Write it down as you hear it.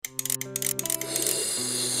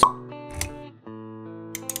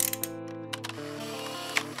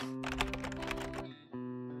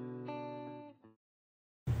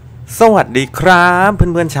สวัสดีครับเ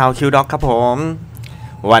พื่อนๆชาวคิวด็อกครับผม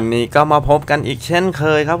วันนี้ก็มาพบกันอีกเช่นเค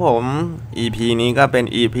ยครับผม EP นี้ก็เป็น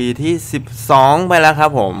EP ที่12ไปแล้วครั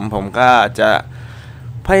บผมก็จะ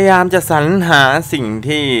พยายามจะสรรหาสิ่ง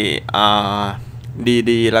ที่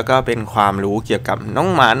ดีๆแล้วก็เป็นความรู้เกี่ยวกับน้อง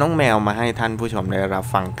หมาน้องแมวมาให้ท่านผู้ชมได้รับ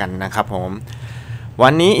ฟังกันนะครับผมวั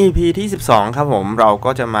นนี้ EP ที่12ครับผมเรา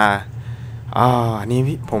ก็จะมานี่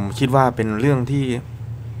ผมคิดว่าเป็นเรื่องที่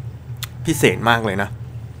พิเศษมากเลยนะ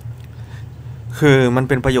คือมัน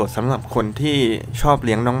เป็นประโยชน์สำหรับคนที่ชอบเ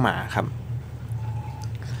ลี้ยงน้องหมาครับ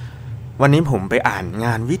วันนี้ผมไปอ่านง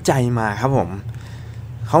านวิจัยมาครับผม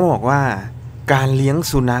เขาบอกว่าการเลี้ยง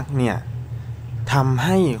สุนัขเนี่ยทำใ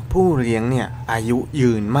ห้ผู้เลี้ยงเนี่ยอายุ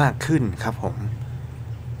ยืนมากขึ้นครับผม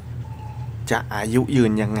จะอายุยื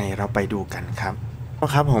นยังไงเราไปดูกันครับ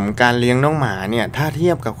ครับผมการเลี้ยงน้องหมาเนี่ยถ้าเที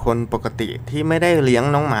ยบกับคนปกติที่ไม่ได้เลี้ยง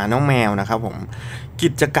น้องหมาน้องแมวนะครับผมกิ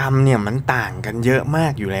จกรรมเนี่ยมันต่างกันเยอะมา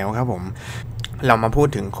กอยู่แล้วครับผมเรามาพูด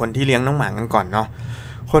ถึงคนที่เลี้ยงน้องหมากันก่อนเนาะ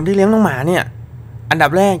คนที่เลี้ยงน้องหมาเนี่ยอันดั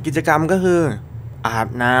บแรกกิจกรรมก็คืออาบ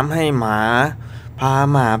น้ำให้หมาพา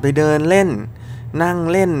หมาไปเดินเล่นนั่ง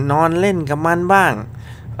เล่นนอนเล่นกับมันบ้าง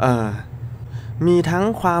มีทั้ง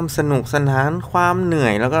ความสนุกสนานความเหนื่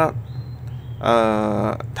อยแล้วก็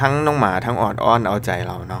ทั้งน้องหมาทั้งออดอ้อนเอาใจ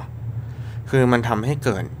เราเนาะคือมันทำให้เ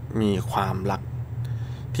กิดมีความรัก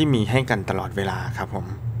ที่มีให้กันตลอดเวลาครับผม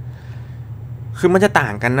คือมันจะต่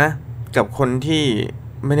างกันนะกับคนที่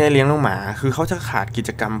ไม่ได้เลี้ยงน้องหมาคือเขาจะขาดกิจ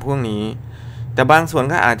กรรมพวกนี้แต่บางส่วน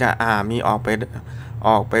ก็อาจจะมีออก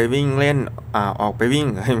ไปวิ่งเล่นออกไปวิ่ง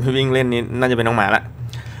ไม่วิ่งเล่นนี่น่าจะเป็นน้องหมาละ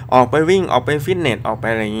ออกไปวิ่งออกไปฟิตเนสออกไป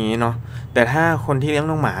อะไรอย่างนี้เนาะแต่ถ้าคนที่เลี้ยง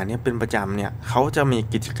น้องหมาเนี่ยเป็นประจำเนี่ยเขาจะมี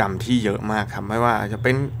กิจกรรมที่เยอะมากครับไม่ว่าจะเ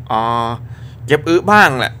ป็นเก็บอึบ้าง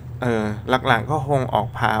แหละหลักๆก็คง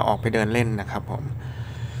พาออกไปเดินเล่นนะครับผม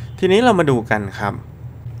ทีนี้เรามาดูกันครับ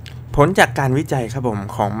ผลจากการวิจัยครับผม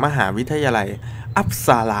ของมหาวิทยาลัยอัปซ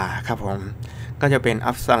าลาครับผมก็จะเป็น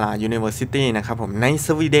อัปซาลา University นะครับผมในส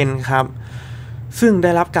วีเดนครับซึ่งไ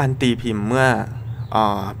ด้รับการตีพิมพ์เมื่อ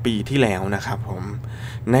ปีที่แล้วนะครับผม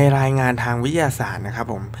ในรายงานทางวิทยาศาสตร์นะครับ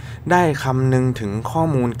ผมได้คำนึงถึงข้อ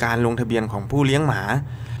มูลการลงทะเบียนของผู้เลี้ยงหมา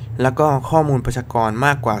แล้วก็ข้อมูลประชากรม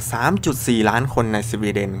ากกว่า 3.4 ล้านคนในสวี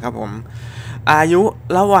เดนครับผมอายุ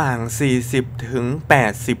ระหว่าง40ถึง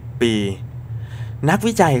80ปีนัก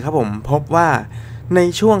วิจัยครับผมพบว่าใน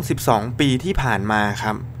ช่วง12ปีที่ผ่านมาค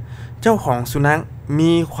รับเจ้าของสุนัข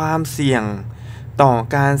มีความเสี่ยงต่อ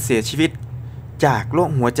การเสียชีวิตจากโรค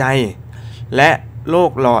หัวใจและโร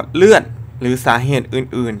คหลอดเลือดหรือสาเหตุ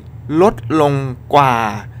อื่นๆลดลงกว่า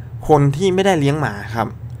คนที่ไม่ได้เลี้ยงหมาครับ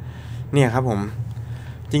เนี่ยครับผม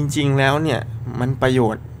จริงๆแล้วเนี่ยมันประโย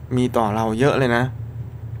ชน์มีต่อเราเยอะเลยนะ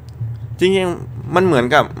จริงๆมันเหมือน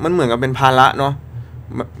กับเป็นภาระเนาะ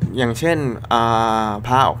อย่างเช่นพ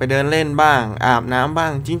าออกไปเดินเล่นบ้างอาบน้ำบ้า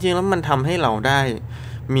งจริงๆแล้วมันทำให้เราได้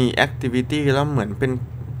มีแอคทิวิตี้แล้วเหมือ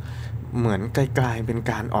นไกลๆเป็น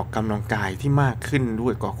การออกกำลังกายที่มากขึ้นด้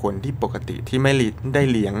วยกว่าคนที่ปกติที่ไม่ได้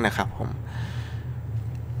เลี้ยงนะครับผม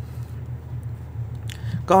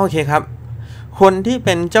ก็โอเคครับคนที่เ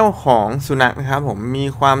ป็นเจ้าของสุนัขนะครับผมมี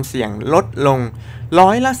ความเสี่ยงลดลง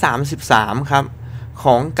33%ครับข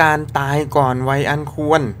องการตายก่อนวัยอันค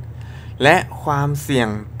วรและความเสี่ยง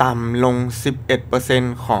ต่ำลง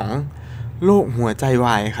 11% ของโรคหัวใจว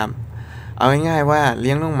ายครับเอาง่ายๆว่าเ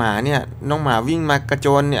ลี้ยงน้องหมาเนี่ยน้องหมาวิ่งมากระโจ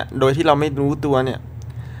นเนี่ยโดยที่เราไม่รู้ตัวเนี่ย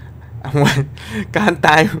การต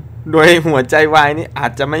ายโดยหัวใจวายนี่อา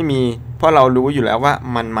จจะไม่มีเพราะเรารู้อยู่แล้วว่า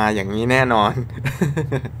มันมาอย่างนี้แน่นอน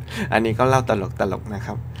อันนี้ก็เล่าตลกนะค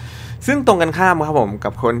รับซึ่งตรงกันข้ามครับผมกั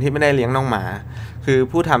บคนที่ไม่ได้เลี้ยงน้องหมาคือ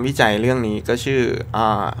ผู้ทำวิจัยเรื่องนี้ก็ชื่อ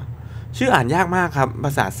อ่านยากมากครับภ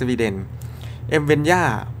าษาสวีเดนเอมเวนยา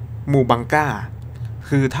มูบังกา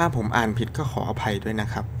คือถ้าผมอ่านผิดก็ขออภัยด้วยนะ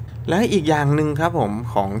ครับและอีกอย่างหนึ่งครับผม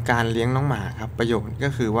ของการเลี้ยงน้องหมาครับประโยชน์ก็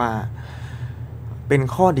คือว่าเป็น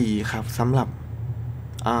ข้อดีครับสำหรับ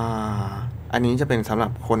อันนี้จะเป็นสำหรั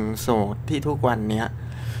บคนโสดที่ทุกวันนี้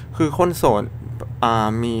คือคนโสด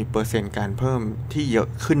มีเปอร์เซ็นต์การเพิ่มที่เยอะ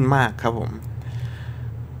ขึ้นมากครับผม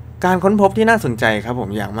การค้นพบที่น่าสนใจครับผม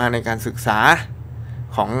อย่างมากในการศึกษา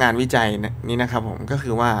ของงานวิจัยนี้นะครับผมก็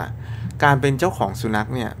คือว่าการเป็นเจ้าของสุนัข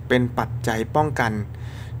เนี่ยเป็นปัจจัยป้องกัน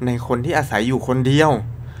ในคนที่อาศัยอยู่คนเดียว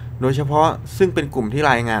โดยเฉพาะซึ่งเป็นกลุ่มที่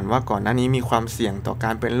รายงานว่าก่อนหน้านี้มีความเสี่ยงต่อก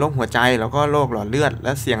ารเป็นโรคหัวใจแล้วก็โรคหลอดเลือดแล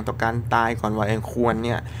ะเสี่ยงต่อการตายก่อนวัยอันควรเ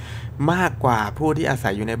นี่ยมากกว่าผู้ที่อาศั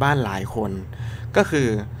ยอยู่ในบ้านหลายคนก็คือ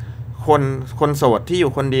คนโสดที่อ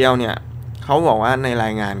ยู่คนเดียวเนี่ยเขาบอกว่าในรา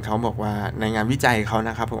ยงานเขาบอกว่าในงานวิจัยเขา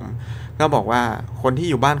นะครับผมก็บอกว่าคนที่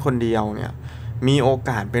อยู่บ้านคนเดียวเนี่ยมีโอ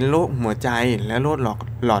กาสเป็นโรคหัวใจและโรค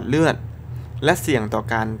หลอดเลือดและเสี่ยงต่อ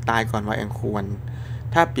การตายก่อนวัยอันควร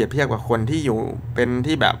ถ้าเปรียบเทียบกับคนที่อยู่เป็น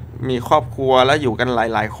ที่แบบมีครอบครัวแล้วอยู่กันห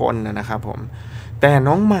ลายๆคนนะครับผมแต่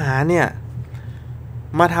น้องหมาเนี่ย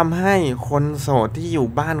มาทำให้คนโสดที่อยู่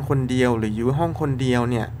บ้านคนเดียวหรืออยู่ห้องคนเดียว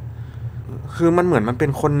เนี่ยคือมันเหมือนมันเป็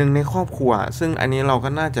นคนหนึ่งในครอบครัวซึ่งอันนี้เราก็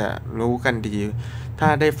น่าจะรู้กันดีถ้า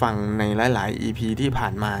ได้ฟังในหลายๆ EP ที่ผ่า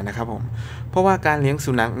นมานะครับผมเพราะว่าการเลี้ยง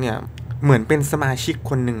สุนัขเนี่ยเหมือนเป็นสมาชิก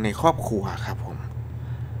คนหนึ่งในครอบครัวครับผม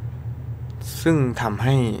ซึ่งทำใ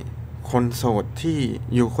ห้คนโสดที่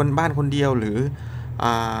อยู่คนบ้านคนเดียวหรือ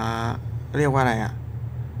เรียกว่าอะไร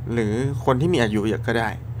หรือคนที่มีอายุเยอะก็ได้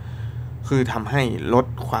คือทำให้ลด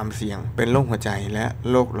ความเสี่ยงเป็นโรคหัวใจและ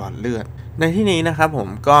โรคหลอดเลือดในที่นี้นะครับผม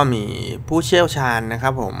ก็มีผู้เชี่ยวชาญนะค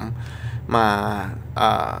รับผมมา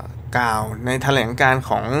กล่าวในแถลงการ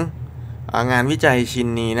ของงานวิจัยชิ้น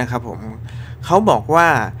นี้นะครับผมเขาบอกว่า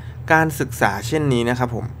การศึกษาเช่นนี้นะครับ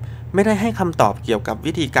ผมไม่ได้ให้คำตอบเกี่ยวกับ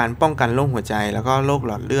วิธีการป้องกันโรคหัวใจแล้วก็โรคห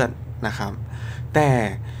ลอดเลือดนะครับแต่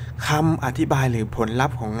คำอธิบายหรือผลลั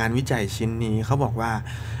พธ์ของงานวิจัยชิ้นนี้เขาบอกว่า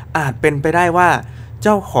อาจเป็นไปได้ว่าเ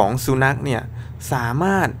จ้าของสุนัขเนี่ยสาม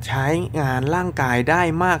ารถใช้งานร่างกายได้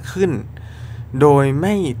มากขึ้นโดยไ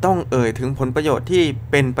ม่ต้องเอ่ยถึงผลประโยชน์ที่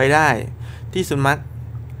เป็นไปได้ที่สุนัข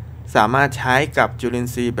สามารถใช้กับจุลิน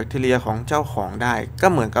ทรีย์แบคทีเรียของเจ้าของได้ก็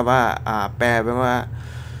เหมือนกับว่าแปลไปว่า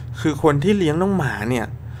คือคนที่เลี้ยงน้องหมาเนี่ย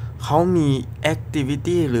เขามีแอคทิวิ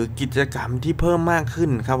ตี้หรือกิจกรรมที่เพิ่มมากขึ้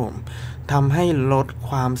นครับผมทำให้ลด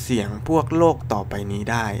ความเสี่ยงพวกโรคต่อไปนี้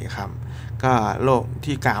ได้ครับก็โรค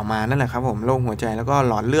ที่กล่าวมานั่นแหละครับผมโรคหัวใจแล้วก็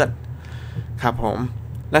หลอดเลือดครับผม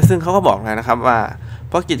และซึ่งเขาก็บอกเลยนะครับว่าเ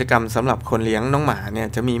พราะกิจกรรมสำหรับคนเลี้ยงน้องหมาเนี่ย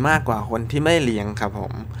จะมีมากกว่าคนที่ไม่เลี้ยงครับผ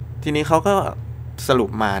มทีนี้เขาก็สรุ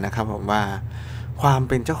ปมานะครับผมว่าความเ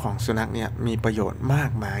ป็นเจ้าของสุนัขเนี่ยมีประโยชน์มา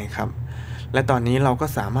กมายครับและตอนนี้เราก็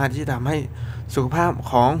สามารถที่จะทำให้สุขภาพ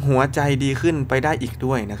ของหัวใจดีขึ้นไปได้อีก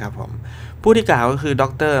ด้วยนะครับผมผู้ที่กล่าวก็คือด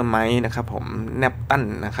ร.ไมค์นะครับผมแนปตัน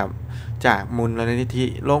นะครับจากมูลนิธิ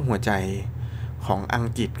โรคหัวใจของอัง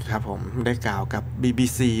กฤษครับผมได้กล่าวกับ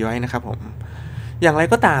BBC ไว้นะครับผมอย่างไร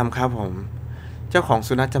ก็ตามครับผมเจ้าของ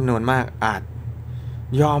สุนัขจำนวนมากอาจ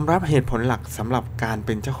ยอมรับเหตุผลหลักสำหรับการเ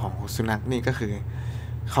ป็นเจ้าของสุนัขนี่ก็คือ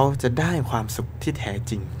เขาจะได้ความสุขที่แท้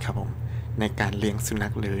จริงครับผมในการเลี้ยงสุนั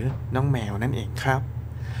ขหรือน้องแมวนั่นเองครับ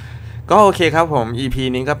ก็โอเคครับผม EP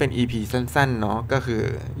นี้ก็เป็น EP สั้นๆเนาะก็คือ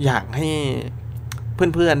อยากให้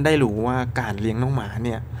เพื่อนๆได้รู้ว่าการเลี้ยงน้องหมาเ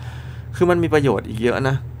นี่ยคือมันมีประโยชน์อีกเยอะ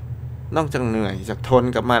นะนอกจากเหนื่อยจากทน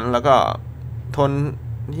กับมันแล้วก็ทน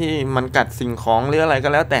ที่มันกัดสิ่งของหรืออะไรก็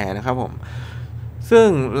แล้วแต่นะครับผมซึ่ง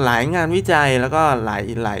หลายงานวิจัยแล้วก็ห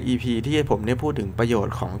ลาย EP ที่ผมได้พูดถึงประโยช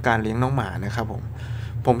น์ของการเลี้ยงน้องหมานะครับ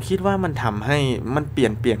ผมคิดว่ามันทำให้มันเป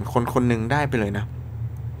ลี่ยนคนหนึ่งได้ไปเลยนะ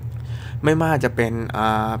ไม่ว่าจะเ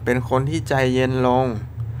ป็นคนที่ใจเย็นลง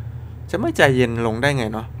จะไม่ใจเย็นลงได้ไง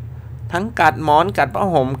เนาะทั้งกัดหมอนกัดผ้า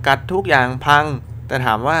ห่มกัดทุกอย่างพังแต่ถ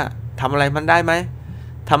ามว่าทำอะไรมันได้ไหม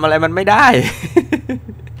ทำอะไรมันไม่ได้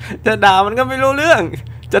จะด่ามันก็ไม่รู้เรื่อง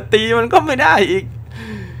จะตีมันก็ไม่ได้อีก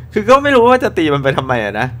คือก็ไม่รู้ว่าจะตีมันไปทำไม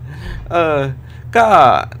นะก็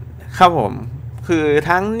ครับผมคือ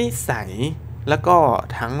ทั้งนิสัยแล้วก็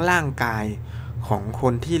ทั้งร่างกายของค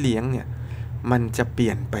นที่เลี้ยงเนี่ยมันจะเป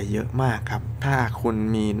ลี่ยนไปเยอะมากครับถ้าคุณ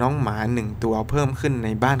มีน้องหมา1ตัวเพิ่มขึ้นใน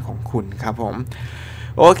บ้านของคุณครับผม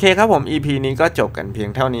โอเคครับผม EP นี้ก็จบกันเพียง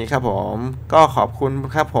เท่านี้ครับผมก็ขอบคุณ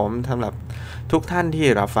ครับผมสำหรับทุกท่านที่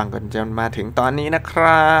รับฟังกันจนมาถึงตอนนี้นะค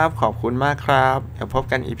รับขอบคุณมากครับเดี๋ยวพบ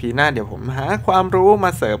กัน EP หน้าเดี๋ยวผมหาความรู้ม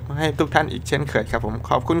าเสิร์ฟให้ทุกท่านอีกเช่นเคยครับผม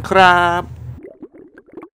ขอบคุณครับ